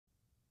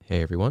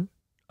Hey everyone,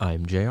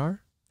 I'm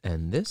JR,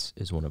 and this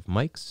is one of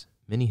Mike's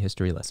mini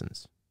history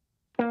lessons.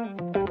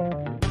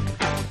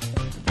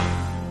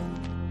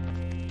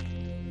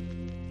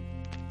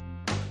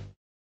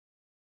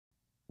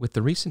 With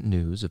the recent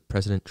news of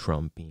President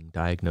Trump being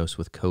diagnosed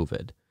with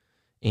COVID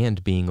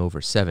and being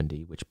over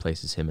 70, which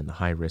places him in the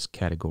high-risk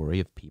category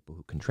of people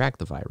who contract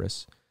the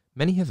virus,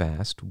 many have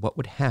asked what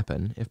would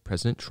happen if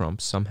President Trump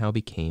somehow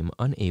became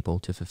unable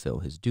to fulfill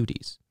his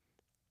duties.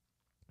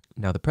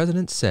 Now, the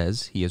president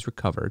says he has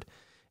recovered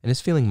and is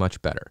feeling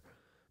much better,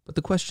 but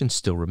the question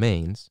still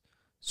remains,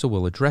 so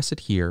we'll address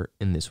it here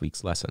in this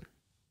week's lesson.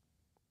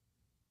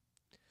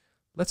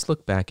 Let's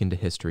look back into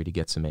history to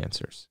get some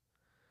answers.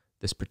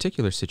 This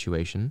particular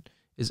situation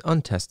is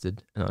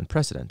untested and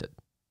unprecedented.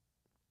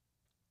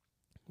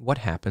 What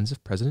happens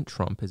if President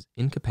Trump is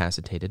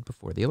incapacitated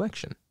before the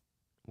election?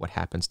 What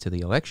happens to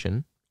the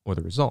election or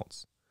the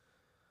results?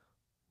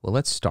 Well,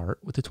 let's start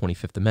with the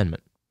 25th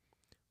Amendment,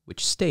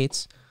 which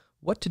states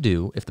what to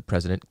do if the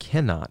president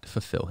cannot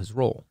fulfill his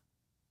role.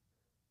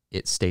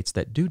 It states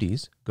that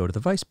duties go to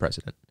the vice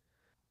president.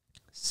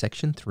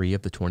 Section 3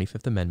 of the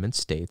 25th Amendment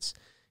states,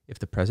 if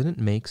the president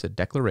makes a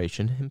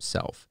declaration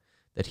himself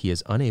that he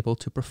is unable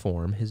to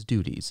perform his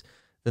duties,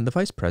 then the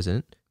vice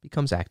president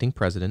becomes acting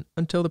president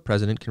until the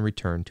president can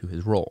return to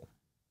his role.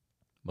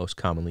 Most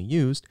commonly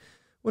used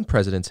when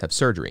presidents have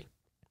surgery.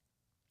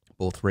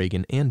 Both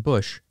Reagan and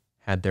Bush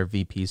had their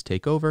VPs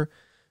take over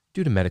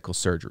due to medical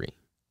surgery.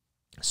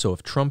 So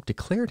if Trump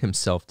declared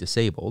himself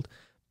disabled,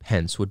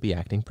 Pence would be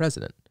acting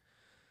president.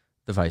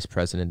 The vice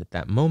president at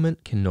that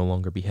moment can no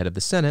longer be head of the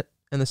Senate,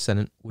 and the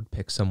Senate would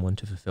pick someone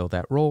to fulfill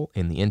that role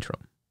in the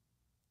interim.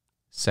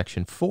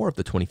 Section 4 of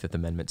the 25th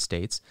Amendment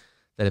states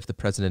that if the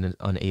president is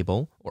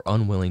unable or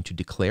unwilling to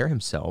declare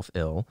himself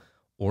ill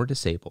or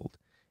disabled,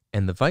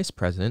 and the vice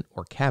president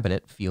or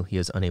cabinet feel he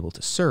is unable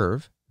to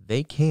serve,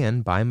 they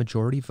can, by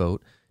majority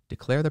vote,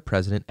 declare the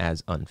president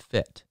as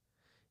unfit.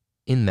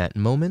 In that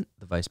moment,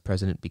 the vice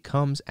president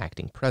becomes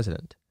acting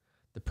president.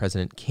 The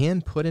president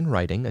can put in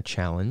writing a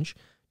challenge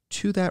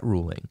to that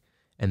ruling,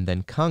 and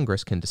then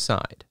Congress can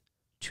decide.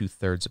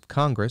 2/3 of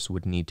Congress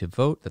would need to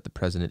vote that the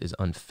president is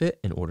unfit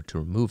in order to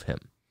remove him.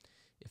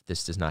 If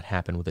this does not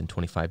happen within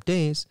 25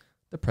 days,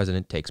 the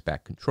president takes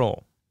back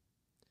control.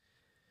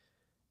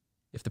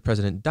 If the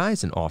president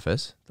dies in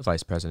office, the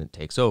vice president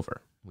takes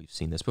over. We've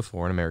seen this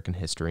before in American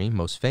history,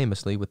 most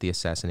famously with the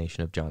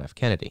assassination of John F.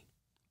 Kennedy.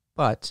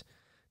 But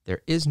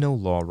there is no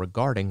law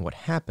regarding what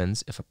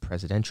happens if a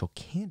presidential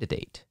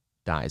candidate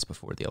dies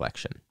before the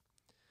election.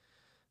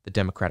 The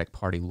Democratic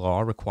Party law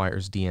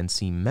requires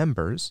DNC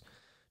members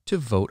to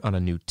vote on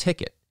a new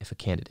ticket if a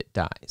candidate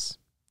dies.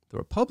 The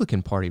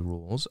Republican Party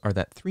rules are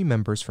that 3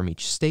 members from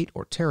each state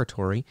or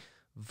territory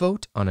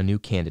vote on a new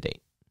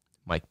candidate.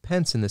 Mike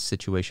Pence in this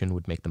situation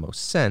would make the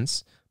most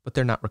sense, but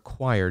they're not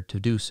required to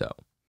do so.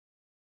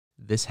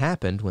 This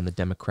happened when the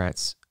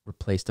Democrats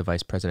replaced a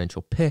vice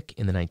presidential pick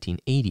in the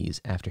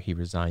 1980s after he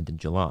resigned in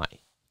July.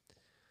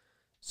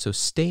 So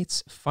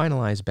states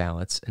finalize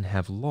ballots and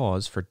have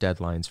laws for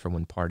deadlines for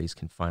when parties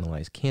can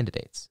finalize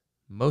candidates.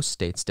 Most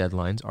states'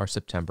 deadlines are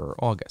September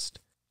or August.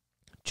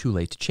 Too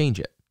late to change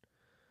it.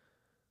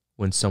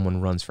 When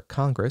someone runs for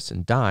Congress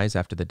and dies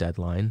after the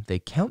deadline, they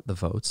count the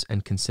votes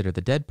and consider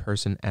the dead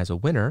person as a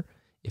winner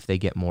if they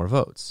get more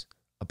votes.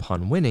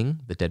 Upon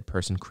winning, the dead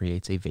person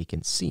creates a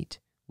vacant seat,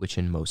 which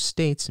in most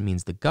states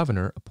means the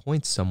governor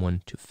appoints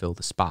someone to fill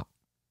the spot.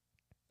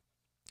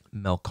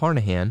 Mel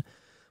Carnahan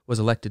was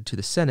elected to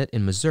the Senate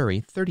in Missouri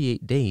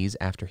 38 days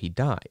after he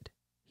died.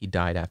 He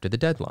died after the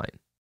deadline.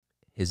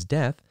 His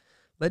death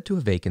led to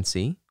a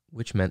vacancy,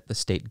 which meant the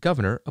state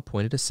governor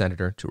appointed a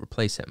senator to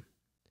replace him.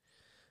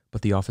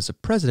 But the office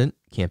of president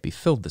can't be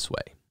filled this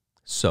way.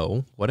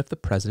 So, what if the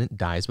president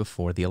dies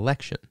before the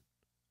election?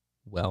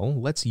 Well,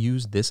 let's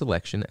use this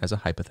election as a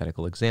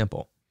hypothetical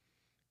example.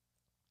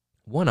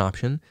 One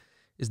option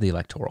is the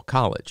Electoral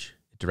College.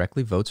 It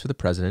directly votes for the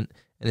president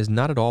and is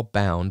not at all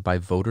bound by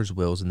voters'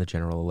 wills in the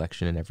general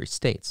election in every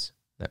state.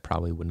 That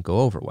probably wouldn't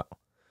go over well.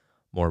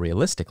 More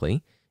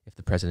realistically, if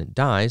the president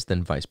dies,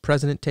 then vice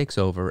president takes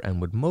over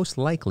and would most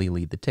likely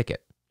lead the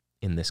ticket.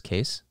 In this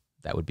case,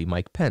 that would be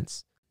Mike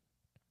Pence.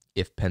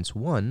 If Pence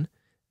won,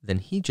 then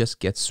he just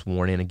gets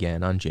sworn in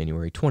again on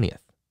January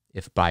 20th.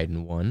 If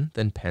Biden won,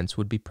 then Pence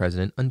would be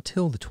president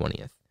until the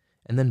 20th,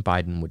 and then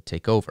Biden would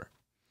take over.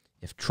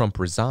 If Trump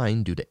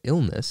resigned due to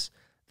illness,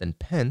 then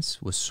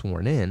Pence was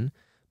sworn in,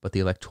 but the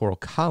Electoral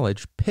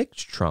College picked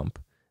Trump,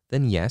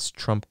 then yes,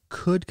 Trump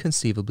could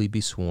conceivably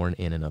be sworn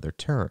in another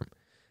term.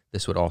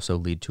 This would also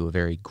lead to a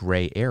very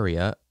gray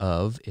area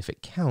of if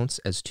it counts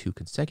as 2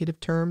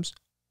 consecutive terms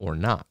or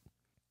not.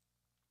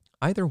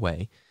 Either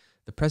way,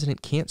 the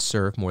president can't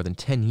serve more than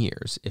 10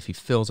 years if he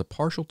fills a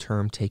partial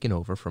term taken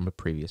over from a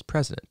previous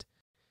president.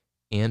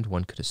 And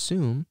one could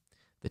assume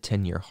the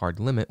 10-year hard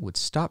limit would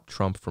stop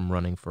Trump from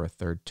running for a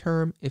 3rd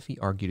term if he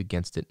argued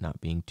against it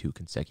not being 2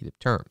 consecutive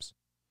terms.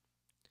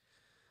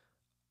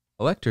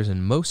 Electors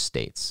in most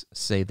states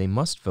say they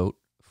must vote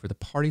for the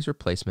party's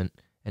replacement,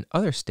 and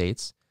other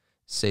states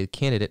say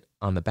candidate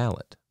on the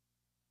ballot.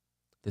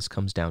 This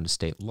comes down to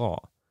state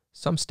law.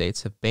 Some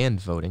states have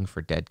banned voting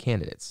for dead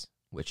candidates,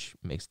 which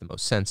makes the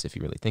most sense if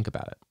you really think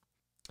about it.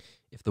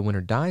 If the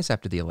winner dies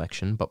after the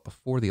election but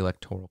before the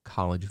Electoral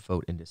College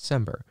vote in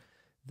December,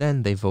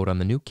 then they vote on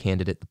the new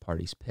candidate the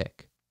parties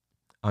pick.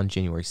 On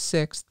January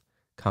 6th,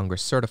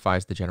 Congress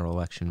certifies the general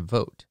election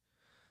vote.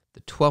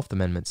 The 12th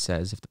Amendment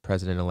says if the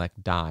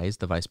president-elect dies,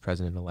 the vice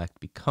president-elect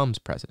becomes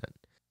president.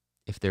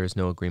 If there is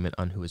no agreement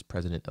on who is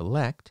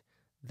president-elect,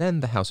 then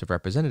the House of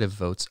Representatives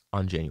votes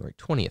on January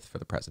 20th for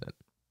the president.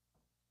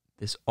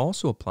 This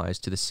also applies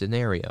to the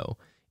scenario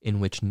in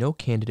which no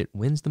candidate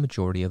wins the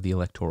majority of the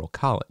Electoral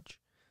College.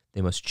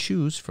 They must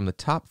choose from the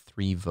top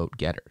 3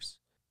 vote-getters.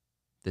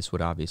 This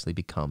would obviously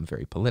become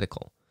very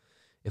political.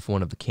 If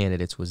one of the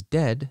candidates was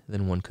dead,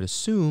 then one could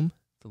assume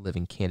the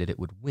living candidate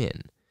would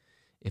win.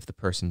 If the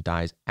person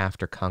dies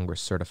after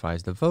Congress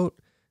certifies the vote,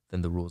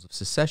 then the rules of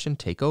secession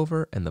take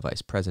over and the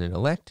vice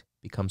president-elect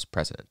becomes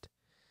president.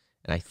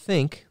 And I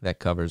think that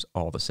covers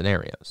all the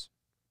scenarios.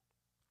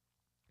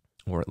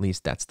 Or at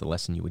least that's the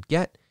lesson you would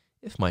get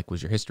if Mike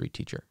was your history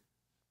teacher.